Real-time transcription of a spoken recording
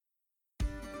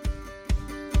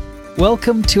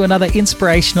Welcome to another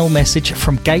inspirational message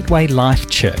from Gateway Life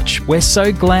Church. We're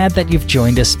so glad that you've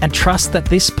joined us and trust that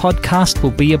this podcast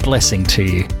will be a blessing to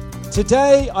you.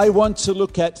 Today, I want to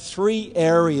look at three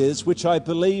areas which I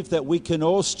believe that we can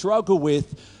all struggle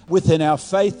with within our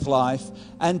faith life,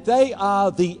 and they are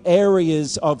the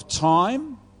areas of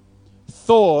time,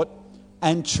 thought,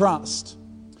 and trust.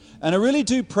 And I really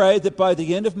do pray that by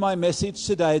the end of my message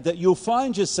today that you'll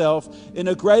find yourself in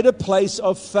a greater place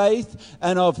of faith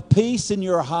and of peace in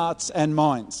your hearts and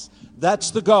minds.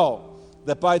 That's the goal.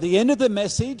 That by the end of the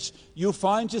message, you'll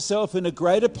find yourself in a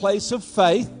greater place of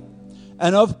faith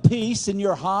and of peace in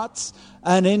your hearts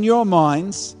and in your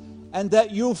minds, and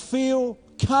that you'll feel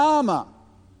calmer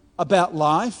about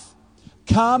life,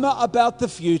 calmer about the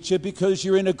future, because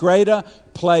you're in a greater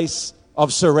place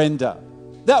of surrender.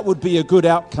 That would be a good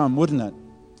outcome, wouldn't it?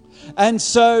 And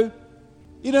so,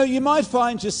 you might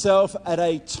find yourself at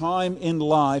a time in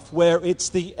life where it's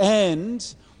the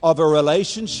end of a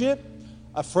relationship,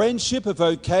 a friendship, a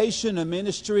vocation, a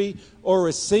ministry, or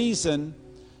a season.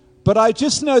 But I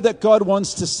just know that God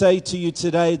wants to say to you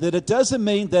today that it doesn't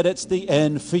mean that it's the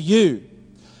end for you.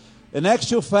 In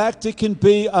actual fact, it can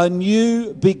be a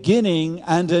new beginning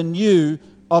and a new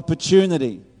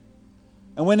opportunity.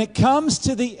 And when it comes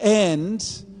to the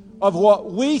end of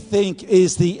what we think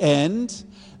is the end,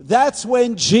 that's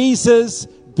when Jesus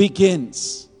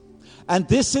begins. And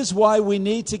this is why we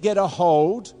need to get a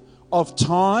hold of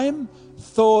time,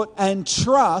 thought, and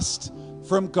trust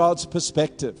from God's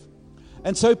perspective.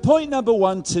 And so point number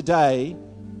one today,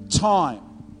 time.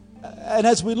 And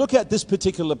as we look at this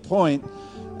particular point,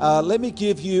 let me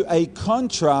give you a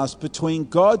contrast between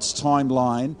God's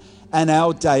timeline and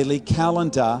our daily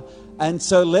calendar. And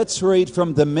so let's read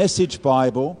from the Message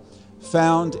Bible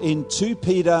found in 2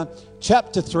 Peter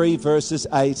chapter 3, verses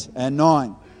 8 and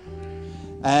 9.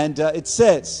 And it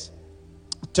says,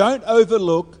 "Don't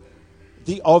overlook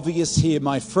the obvious here,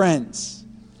 my friends.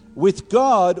 With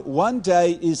God, one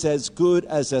day is as good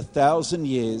as 1,000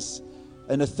 years,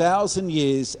 and 1,000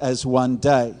 years as one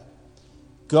day.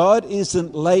 God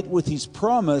isn't late with his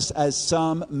promise, as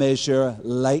some measure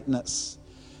lateness.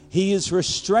 He is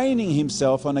restraining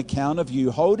himself on account of you,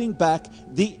 holding back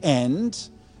the end,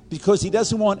 because he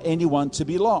doesn't want anyone to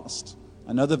be lost."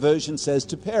 Another version says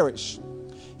to perish.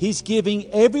 He's giving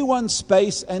everyone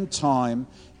space and time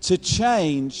to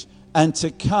change and to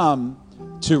come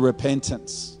to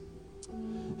repentance.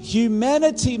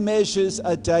 Humanity measures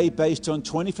a day based on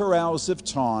 24 hours of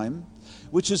time,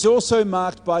 which is also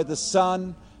marked by the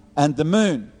sun and the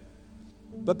moon.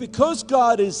 But because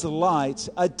God is the light,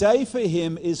 a day for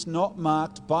him is not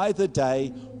marked by the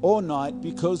day or night,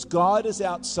 because God is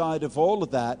outside of all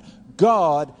of that.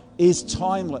 God is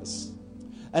timeless.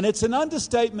 And it's an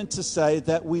understatement to say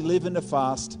that we live in a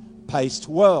fast-paced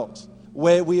world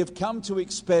where we have come to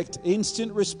expect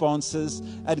instant responses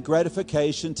and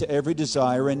gratification to every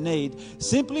desire and need,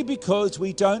 simply because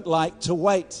we don't like to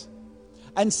wait.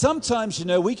 And sometimes,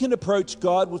 we can approach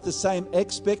God with the same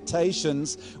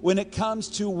expectations when it comes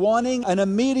to wanting an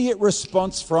immediate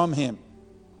response from him.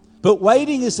 But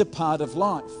waiting is a part of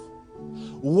life.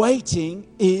 Waiting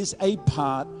is a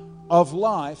part of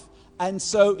life. And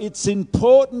so it's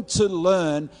important to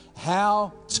learn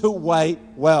how to wait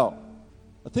well.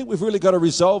 I think we've really got to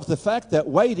resolve the fact that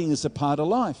waiting is a part of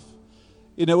life.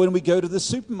 When we go to the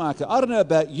supermarket, I don't know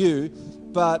about you,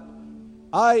 but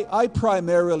I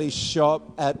primarily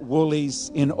shop at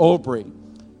Woolies in Albury,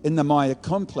 in the Myer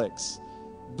complex.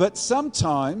 But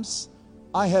sometimes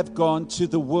I have gone to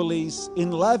the Woolies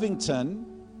in Lavington.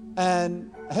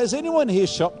 And has anyone here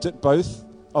shopped at both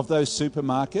of those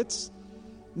supermarkets?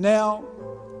 Now,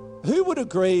 who would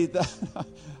agree that...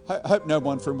 I hope no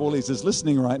one from Woolies is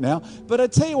listening right now. But I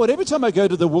tell you what, every time I go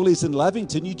to the Woolies in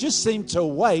Lavington, you just seem to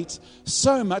wait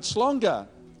so much longer.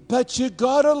 But you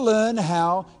got to learn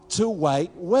how to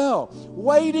wait well.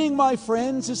 Waiting, my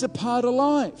friends, is a part of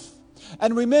life.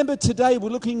 And remember, today we're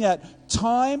looking at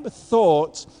time,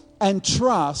 thought, and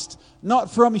trust,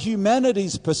 not from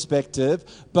humanity's perspective,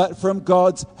 but from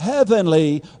God's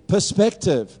heavenly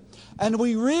perspective. And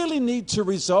we really need to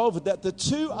resolve that the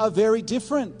two are very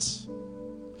different.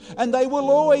 And they will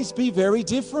always be very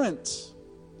different.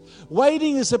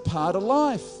 Waiting is a part of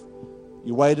life.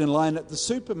 You wait in line at the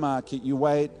supermarket. You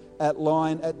wait at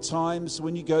line at times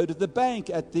when you go to the bank,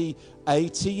 at the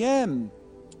ATM,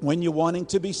 when you're wanting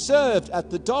to be served at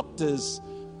the doctor's.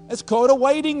 It's called a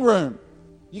waiting room.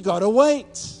 You got to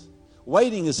wait.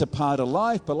 Waiting is a part of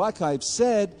life, but like I've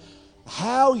said,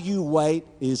 how you wait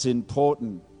is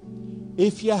important.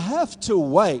 If you have to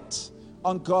wait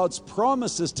on God's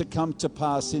promises to come to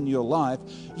pass in your life,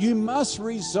 you must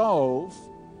resolve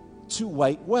to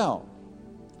wait well.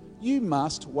 You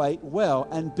must wait well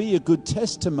and be a good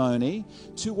testimony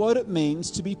to what it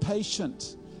means to be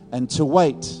patient and to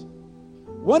wait.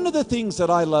 One of the things that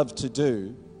I love to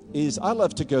do is I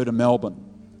love to go to Melbourne.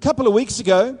 A couple of weeks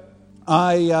ago,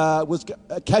 I was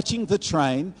catching the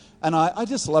train, and I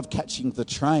just love catching the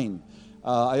train.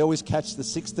 I always catch the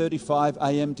 6:35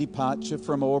 a.m. departure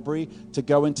from Albury to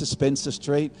go into Spencer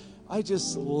Street. I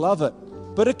just love it.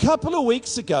 But a couple of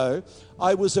weeks ago,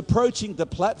 I was approaching the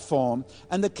platform,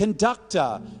 and the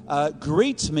conductor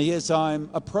greets me as I'm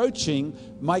approaching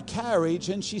my carriage,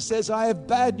 and she says, "I have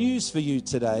bad news for you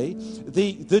today.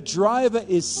 The driver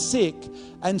is sick,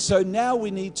 and so now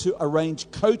we need to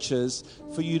arrange coaches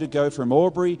for you to go from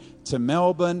Albury to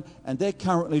Melbourne, and they're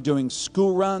currently doing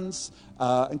school runs."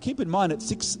 And keep in mind,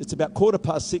 it's about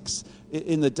 6:15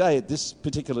 in the day at this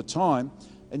particular time.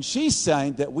 And she's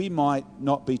saying that we might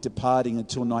not be departing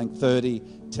until 9:30,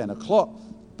 10 o'clock,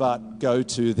 but go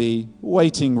to the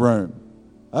waiting room.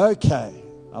 Okay,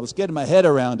 I was getting my head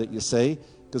around it, you see,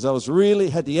 because I was really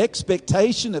had the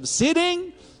expectation of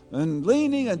sitting and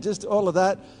leaning and just all of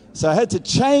that. So I had to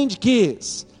change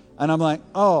gears. And I'm like,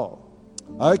 oh,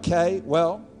 okay,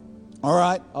 well, all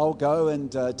right, I'll go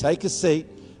and take a seat.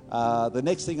 The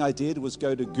next thing I did was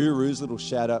go to Guru's, little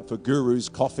shout out for Guru's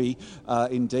Coffee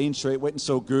in Dean Street. Went and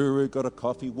saw Guru, got a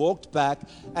coffee, walked back,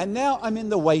 and now I'm in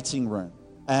the waiting room.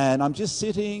 And I'm just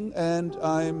sitting and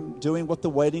I'm doing what the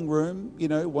waiting room,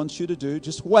 wants you to do,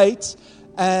 just wait.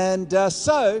 And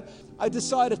so I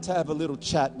decided to have a little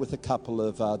chat with a couple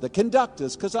of the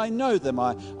conductors because I know them.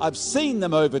 I've seen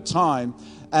them over time.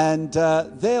 And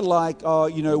they're like, oh,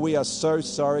 we are so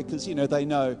sorry because, they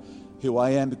know who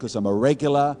I am because I'm a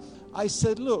regular. I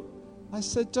said,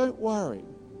 don't worry.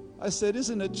 I said,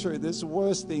 isn't it true there's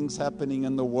worse things happening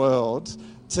in the world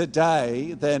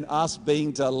today than us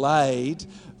being delayed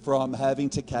from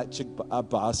having to catch a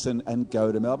bus and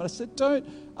go to Melbourne?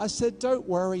 I said, don't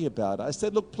worry about it. I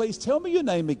said, look, please tell me your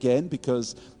name again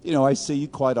because, I see you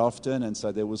quite often. And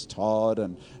so there was Todd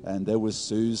and there was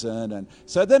Susan. And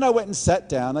so then I went and sat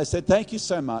down. I said, thank you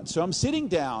so much. So I'm sitting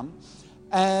down.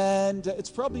 And it's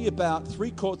probably about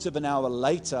 3/4 of an hour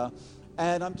later,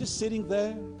 and I'm just sitting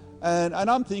there, and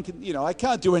I'm thinking, I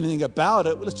can't do anything about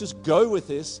it. Well, let's just go with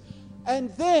this. And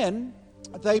then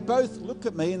they both look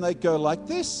at me and they go like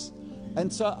this.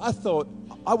 And so I thought,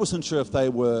 I wasn't sure if they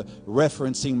were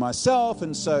referencing myself,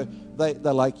 and so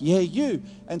they're like, yeah, you.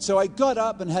 And so I got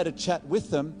up and had a chat with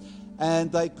them,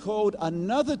 and they called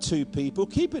another 2 people.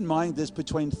 Keep in mind, there's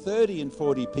between 30 and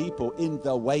 40 people in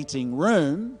the waiting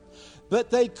room. But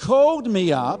they called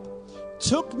me up,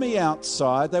 took me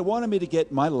outside. They wanted me to get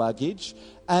my luggage.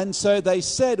 And so they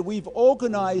said, we've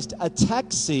organized a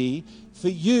taxi for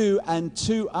you and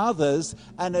 2 others,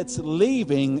 and it's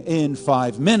leaving in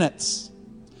 5 minutes.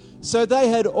 So they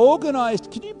had organized,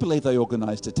 can you believe they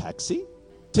organized a taxi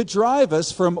to drive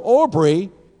us from Albury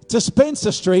to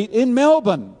Spencer Street in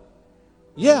Melbourne?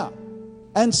 Yeah.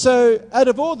 And so out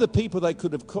of all the people they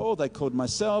could have called, they called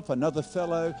myself, another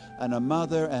fellow, and a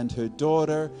mother and her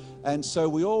daughter. And so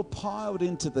we all piled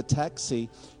into the taxi.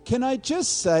 Can I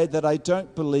just say that I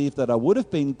don't believe that I would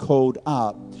have been called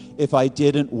up if I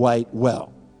didn't wait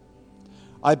well.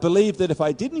 I believe that if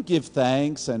I didn't give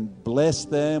thanks and bless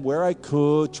them where I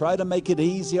could, try to make it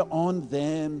easier on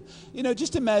them,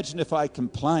 just imagine if I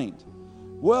complained.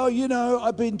 Well,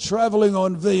 I've been traveling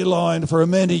on V-Line for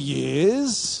many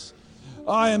years.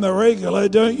 I am a regular,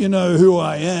 don't you know who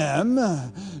I am?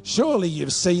 Surely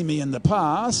you've seen me in the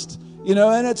past,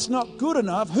 and it's not good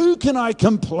enough. Who can I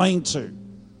complain to?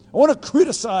 I want to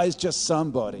criticize just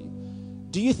somebody.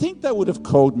 Do you think they would have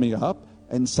called me up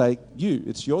and say,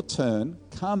 it's your turn,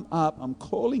 come up, I'm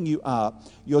calling you up,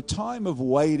 your time of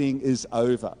waiting is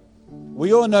over?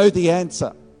 We all know the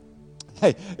answer.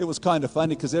 Hey, it was kind of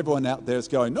funny because everyone out there is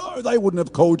going, no, they wouldn't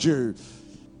have called you.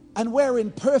 And we're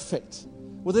imperfect.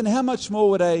 Well, then how much more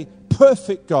would a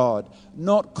perfect God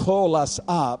not call us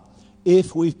up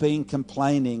if we've been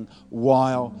complaining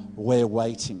while we're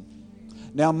waiting?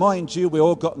 Now, mind you, we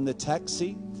all got in the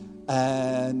taxi,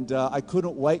 and I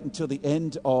couldn't wait until the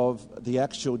end of the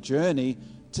actual journey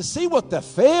to see what the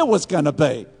fare was going to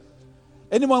be.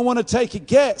 Anyone want to take a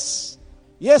guess?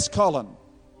 Yes, Colin.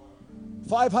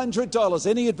 $500.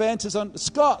 Any advances on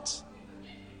Scott?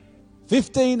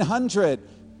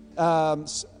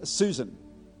 $1,500. Susan.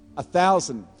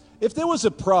 1,000. If there was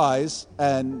a prize,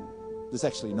 and there's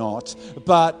actually not,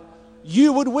 but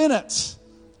you would win it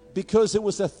because it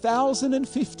was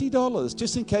 $1,050,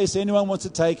 just in case anyone wants to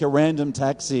take a random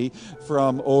taxi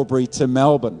from Albury to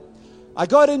Melbourne. I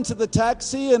got into the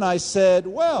taxi and I said,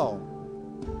 well,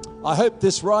 I hope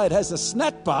this ride has a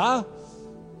snack bar.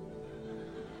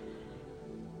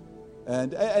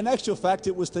 And in actual fact,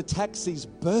 it was the taxi's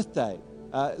birthday.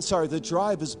 The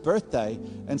driver's birthday.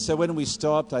 And so when we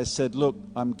stopped, I said, look,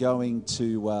 I'm going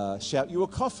to shout you a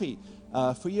coffee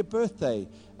for your birthday.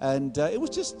 And it was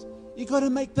just, you got to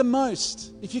make the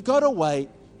most. If you got to wait,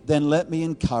 then let me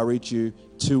encourage you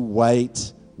to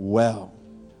wait well.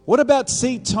 What about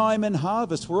seed time and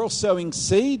harvest? We're all sowing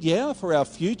seed, for our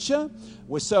future.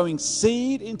 We're sowing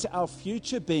seed into our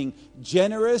future, being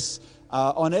generous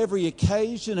on every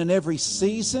occasion and every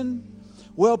season.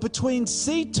 Well, between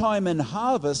seed time and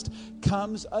harvest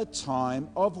comes a time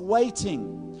of waiting.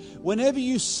 Whenever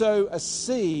you sow a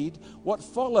seed, what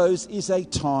follows is a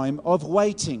time of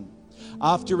waiting.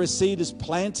 After a seed is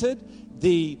planted,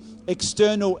 the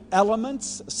external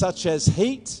elements such as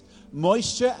heat,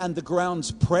 moisture, and the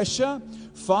ground's pressure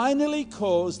finally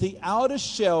cause the outer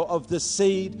shell of the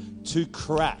seed to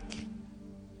crack.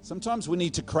 Sometimes we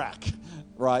need to crack,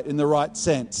 right, in the right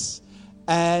sense.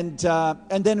 And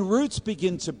then roots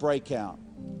begin to break out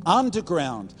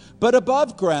underground. But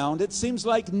above ground, it seems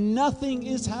like nothing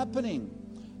is happening.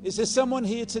 Is there someone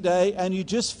here today and you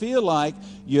just feel like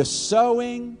you're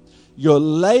sowing, you're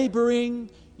laboring,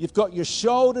 you've got your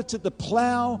shoulder to the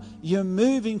plow, you're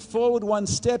moving forward one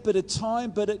step at a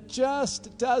time, but it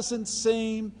just doesn't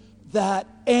seem that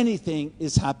anything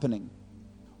is happening?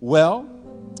 Well,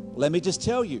 let me just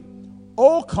tell you,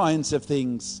 all kinds of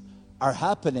things are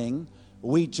happening.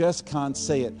 We just can't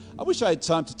see it. I wish I had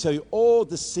time to tell you all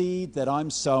the seed that I'm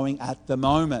sowing at the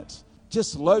moment,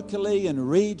 just locally and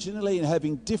regionally, and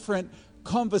having different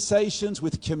conversations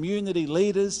with community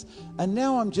leaders. And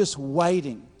now I'm just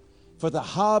waiting for the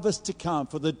harvest to come,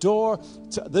 for the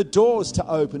doors to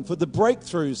open, for the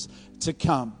breakthroughs to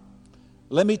come.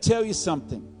 Let me tell you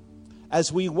something.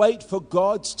 As we wait for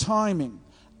God's timing,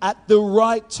 at the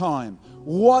right time,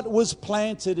 what was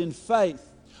planted in faith,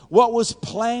 what was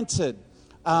planted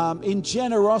in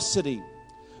generosity,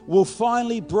 will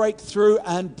finally break through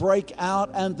and break out,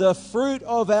 and the fruit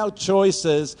of our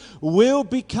choices will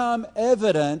become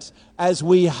evident as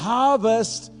we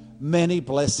harvest many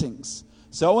blessings.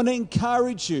 So I want to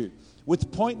encourage you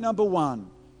with point number 1,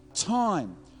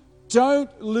 time.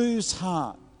 Don't lose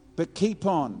heart, but keep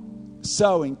on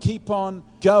sowing, keep on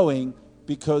going,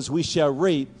 because we shall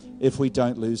reap if we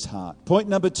don't lose heart. Point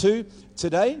number 2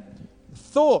 today,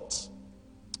 thought.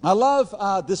 I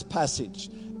love this passage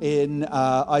in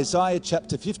Isaiah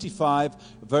chapter 55,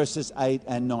 verses 8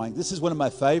 and 9. This is one of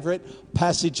my favorite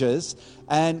passages.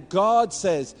 And God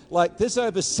says, there's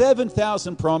over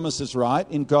 7,000 promises, right,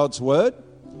 in God's word.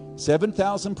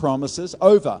 7,000 promises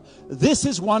over. This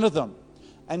is one of them.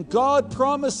 And God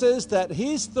promises that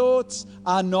his thoughts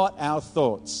are not our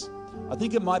thoughts. I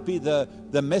think it might be the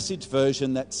Message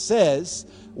version that says,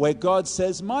 where God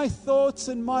says, my thoughts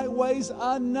and my ways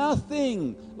are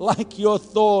nothing like your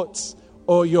thoughts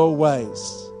or your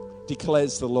ways,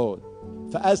 declares the Lord.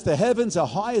 For as the heavens are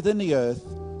higher than the earth,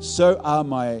 so are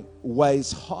my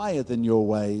ways higher than your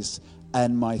ways,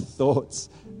 and my thoughts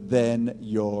than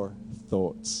your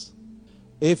thoughts.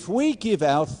 If we give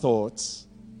our thoughts,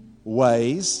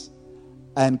 ways,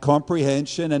 and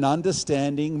comprehension and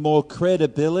understanding more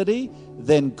credibility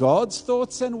than God's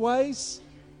thoughts and ways,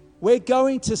 we're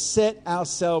going to set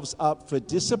ourselves up for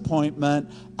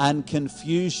disappointment and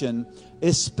confusion,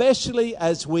 especially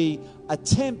as we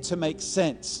attempt to make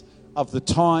sense of the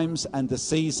times and the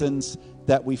seasons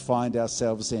that we find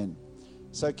ourselves in.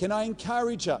 So can I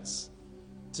encourage us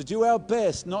to do our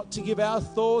best not to give our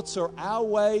thoughts or our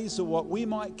ways or what we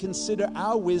might consider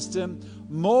our wisdom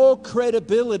more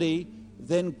credibility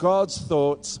than God's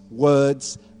thoughts,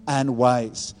 words, and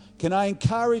ways? Can I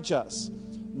encourage us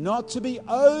not to be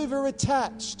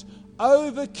over-attached,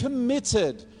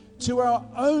 over-committed to our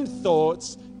own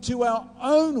thoughts, to our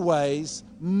own ways,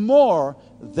 more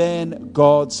than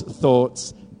God's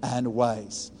thoughts and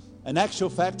ways? In actual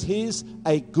fact, here's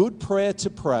a good prayer to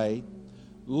pray.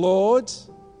 Lord,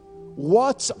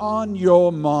 what's on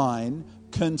your mind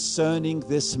concerning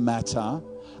this matter?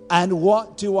 And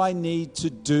what do I need to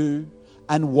do?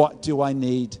 And what do I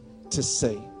need to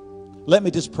see? Let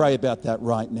me just pray about that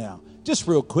right now. Just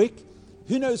real quick.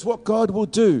 Who knows what God will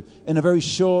do in a very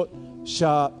short,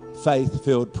 sharp,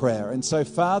 faith-filled prayer. And so,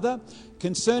 Father,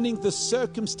 concerning the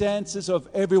circumstances of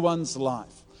everyone's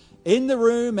life, in the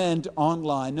room and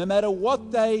online, no matter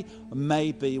what they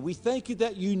may be, we thank you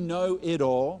that you know it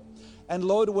all. And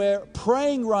Lord, we're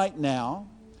praying right now.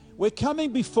 We're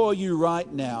coming before you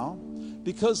right now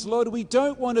because, Lord, we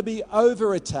don't want to be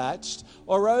over-attached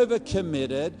or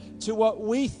over-committed to what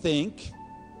we think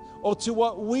or to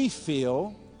what we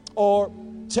feel or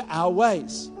to our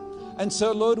ways. And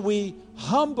so, Lord, we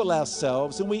humble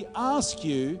ourselves and we ask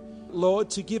you Lord,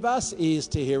 to give us ears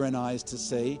to hear and eyes to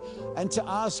see, and to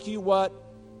ask you what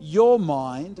your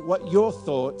mind, what your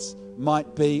thoughts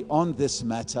might be on this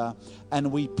matter.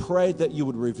 And we pray that you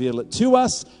would reveal it to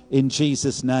us in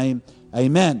Jesus' name.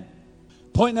 Amen.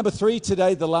 Point number 3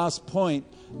 today, the last point.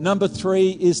 Number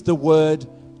 3 is the word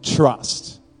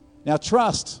trust. Now,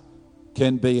 trust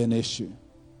can be an issue.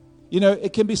 You know,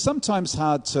 it can be sometimes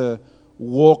hard to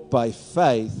walk by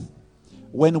faith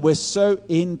when we're so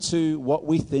into what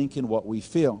we think and what we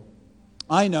feel.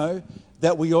 I know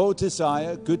that we all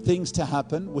desire good things to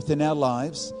happen within our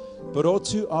lives, but all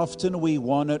too often we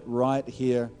want it right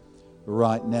here,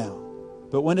 right now.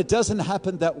 But when it doesn't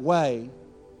happen that way,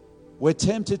 we're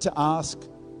tempted to ask,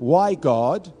 why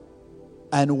God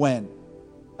and when?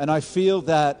 And I feel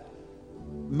that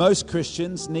most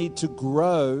Christians need to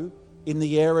grow in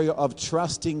the area of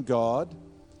trusting God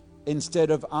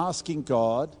instead of asking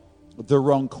God the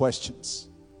wrong questions.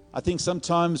 I think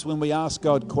sometimes when we ask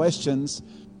God questions,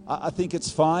 I think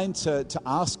it's fine to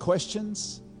ask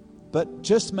questions, but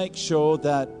just make sure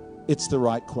that it's the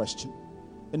right question.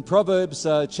 In Proverbs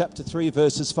chapter 3,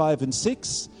 verses 5 and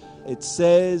 6, it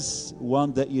says,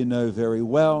 one that you know very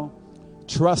well,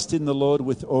 trust in the Lord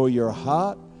with all your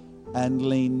heart and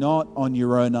lean not on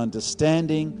your own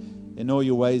understanding. In all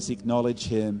your ways acknowledge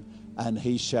him, and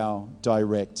he shall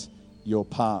direct your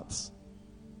paths.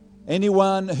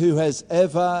 Anyone who has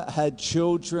ever had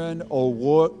children or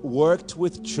worked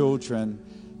with children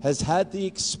has had the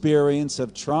experience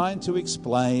of trying to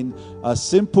explain a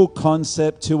simple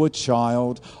concept to a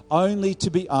child only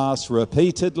to be asked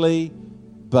repeatedly,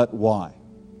 but why?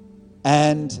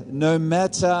 And no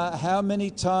matter how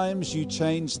many times you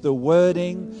change the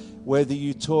wording, whether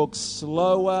you talk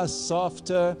slower,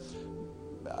 softer,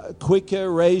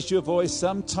 quicker, raise your voice,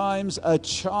 sometimes a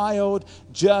child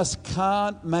just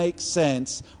can't make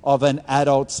sense of an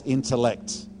adult's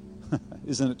intellect.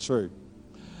 Isn't it true?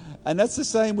 And that's the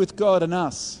same with God and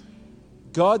us.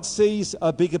 God sees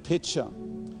a bigger picture,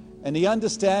 and he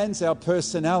understands our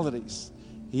personalities.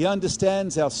 He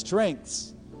understands our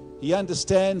strengths. He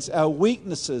understands our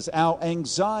weaknesses, our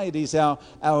anxieties,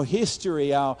 our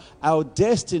history, our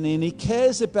destiny, and he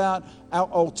cares about our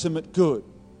ultimate good.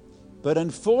 But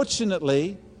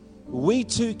unfortunately, we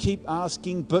too keep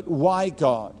asking, but why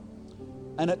God?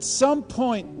 And at some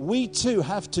point, we too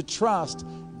have to trust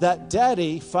that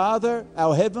Daddy, Father,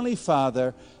 our Heavenly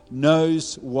Father,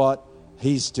 knows what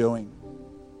he's doing.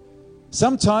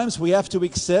 Sometimes we have to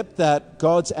accept that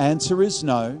God's answer is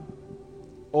no,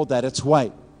 or that it's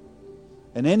wait.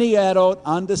 And any adult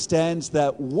understands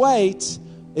that wait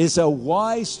is a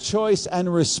wise choice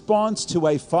and response to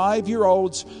a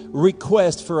 5-year-old's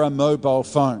request for a mobile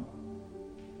phone.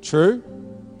 True?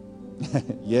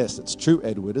 Yes, it's true,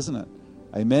 Edward, isn't it?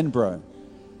 Amen, bro.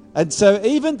 And so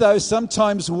even though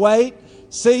sometimes wait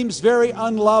seems very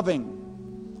unloving,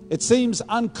 it seems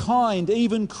unkind,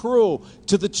 even cruel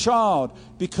to the child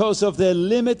because of their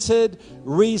limited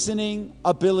reasoning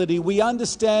ability, we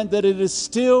understand that it is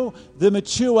still the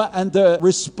mature and the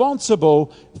responsible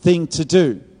thing to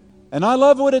do. And I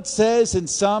love what it says in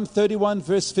Psalm 31,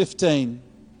 verse 15.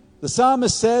 The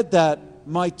psalmist said that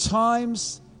my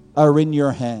times are in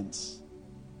your hands.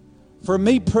 For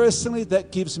me personally,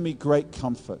 that gives me great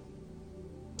comfort.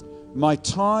 My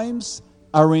times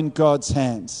are in God's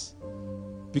hands.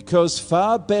 Because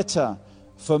far better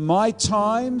for my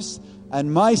times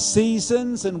and my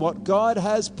seasons and what God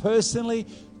has personally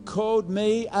called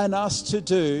me and us to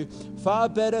do, far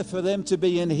better for them to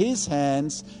be in his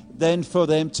hands than for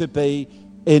them to be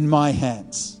in my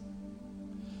hands.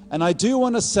 And I do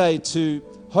want to say, to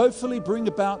hopefully bring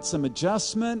about some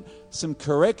adjustment, some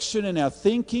correction in our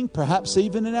thinking, perhaps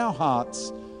even in our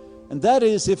hearts. And that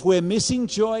is, if we're missing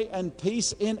joy and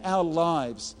peace in our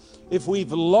lives, if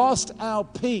we've lost our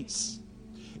peace,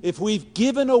 if we've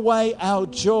given away our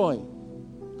joy,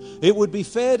 it would be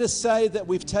fair to say that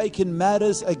we've taken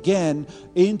matters again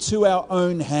into our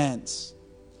own hands.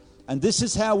 And this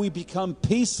is how we become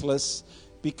peaceless,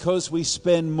 because we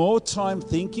spend more time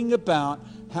thinking about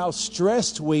how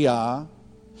stressed we are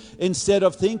instead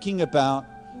of thinking about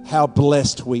how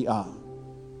blessed we are.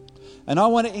 And I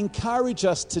want to encourage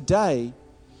us today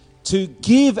to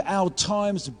give our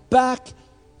times back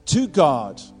to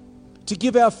God, to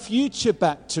give our future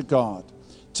back to God,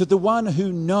 to the one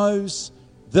who knows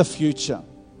the future.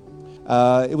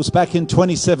 It was back in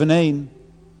 2017,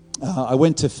 I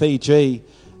went to Fiji,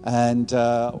 and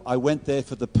I went there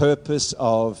for the purpose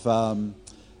of,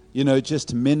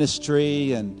 just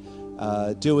ministry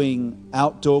and doing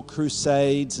outdoor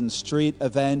crusades and street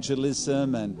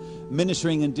evangelism and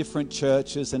ministering in different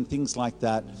churches and things like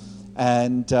that.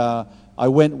 And I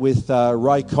went with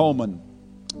Ray Coleman.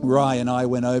 Ray and I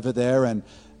went over there, and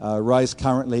Ray's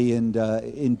currently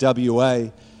in WA.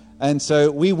 And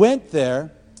so we went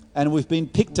there, and we've been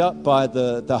picked up by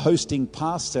the hosting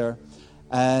pastor,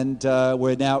 and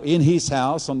we're now in his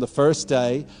house on the first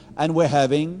day, and we're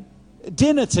having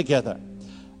dinner together.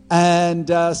 And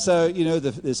so, you know,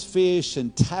 there's fish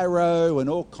and taro and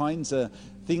all kinds of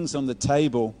things on the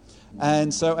table.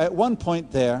 And so at one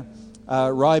point there,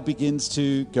 Rai begins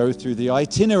to go through the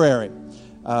itinerary.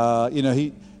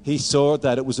 He saw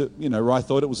that it was, Rai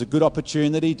thought it was a good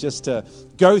opportunity just to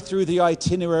go through the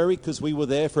itinerary because we were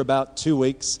there for about 2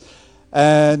 weeks.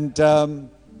 And so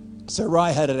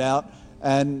Rai had it out.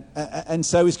 And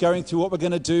so he's going through what we're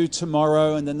going to do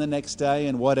tomorrow and then the next day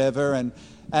and whatever. And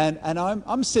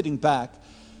I'm sitting back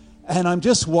and I'm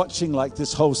just watching like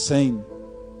this whole scene.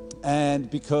 And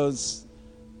because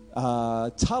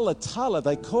Tala,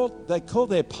 they call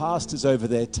their pastors over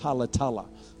there Tala,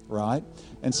 right?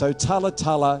 And so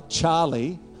Tala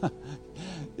Charlie,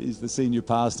 he's the senior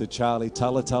pastor, Charlie,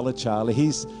 Tala Charlie.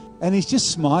 He's just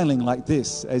smiling like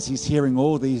this as he's hearing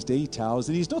all these details,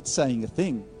 and he's not saying a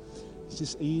thing. He's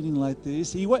just eating like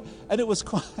this. And it was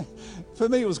for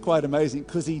me, it was quite amazing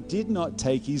because he did not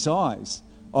take his eyes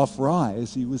off Rai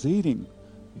as he was eating.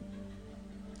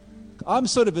 I'm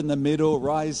sort of in the middle,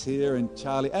 Rai's here and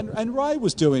Charlie. And Rai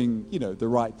was doing, the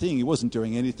right thing. He wasn't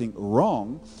doing anything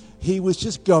wrong. He was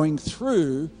just going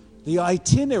through the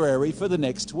itinerary for the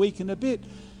next week and a bit.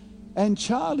 And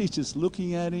Charlie's just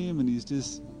looking at him, and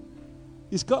he's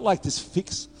got like this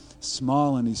fixed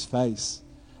smile on his face.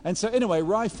 And so anyway,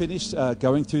 Rai finished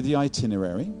going through the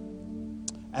itinerary.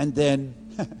 And then,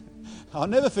 I'll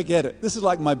never forget it. This is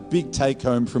like my big take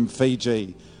home from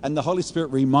Fiji. And the Holy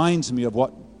Spirit reminds me of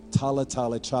what Tala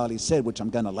Charlie said, which I'm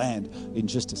going to land in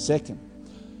just a second.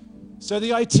 So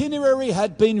the itinerary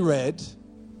had been read.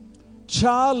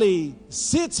 Charlie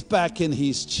sits back in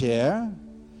his chair,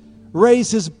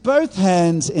 raises both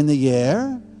hands in the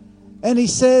air, and he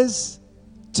says,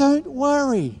 "Don't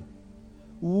worry,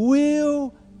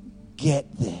 we'll get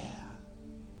there."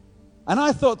 And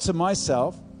I thought to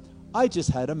myself, I just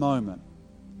had a moment.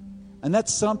 And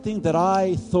that's something that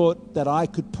I thought that I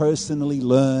could personally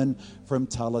learn from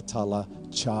Tala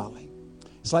Charlie.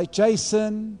 It's like,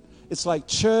 Jason, it's like,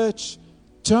 church,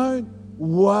 don't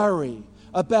worry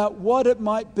about what it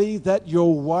might be that you're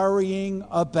worrying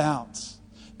about.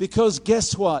 Because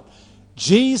guess what?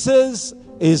 Jesus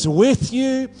is with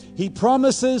you. He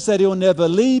promises that he'll never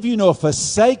leave you nor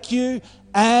forsake you.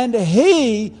 And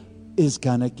he is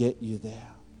going to get you there.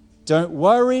 Don't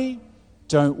worry.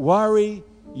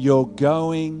 You're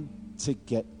going to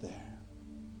get there.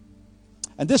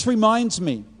 And this reminds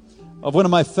me of one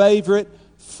of my favorite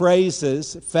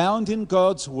phrases found in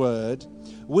God's Word,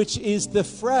 which is the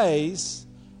phrase,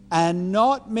 "And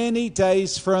not many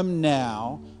days from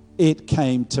now, it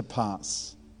came to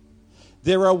pass."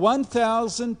 There are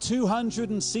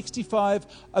 1,265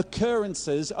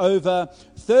 occurrences, over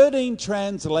 13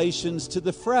 translations to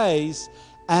the phrase,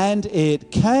 "And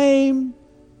it came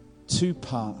to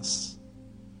pass."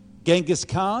 Genghis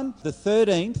Khan, the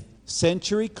 13th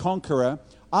century conqueror,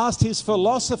 asked his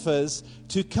philosophers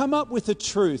to come up with a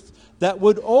truth that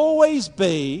would always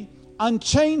be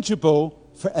unchangeable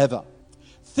forever.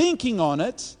 Thinking on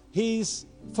it, his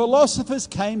philosophers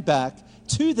came back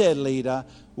to their leader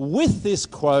with this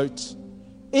quote,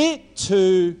 "It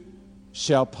too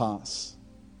shall pass."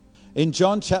 In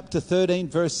John chapter 13,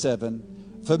 verse 7,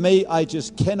 for me, I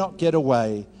just cannot get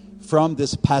away from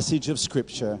this passage of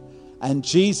Scripture. And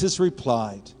Jesus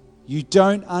replied, "You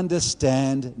don't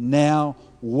understand now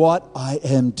what I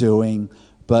am doing,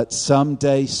 but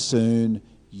someday soon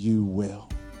you will."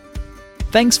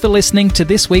 Thanks for listening to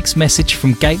this week's message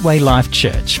from Gateway Life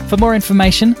Church. For more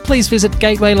information, please visit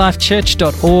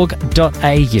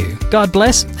gatewaylifechurch.org.au. God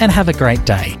bless and have a great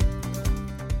day.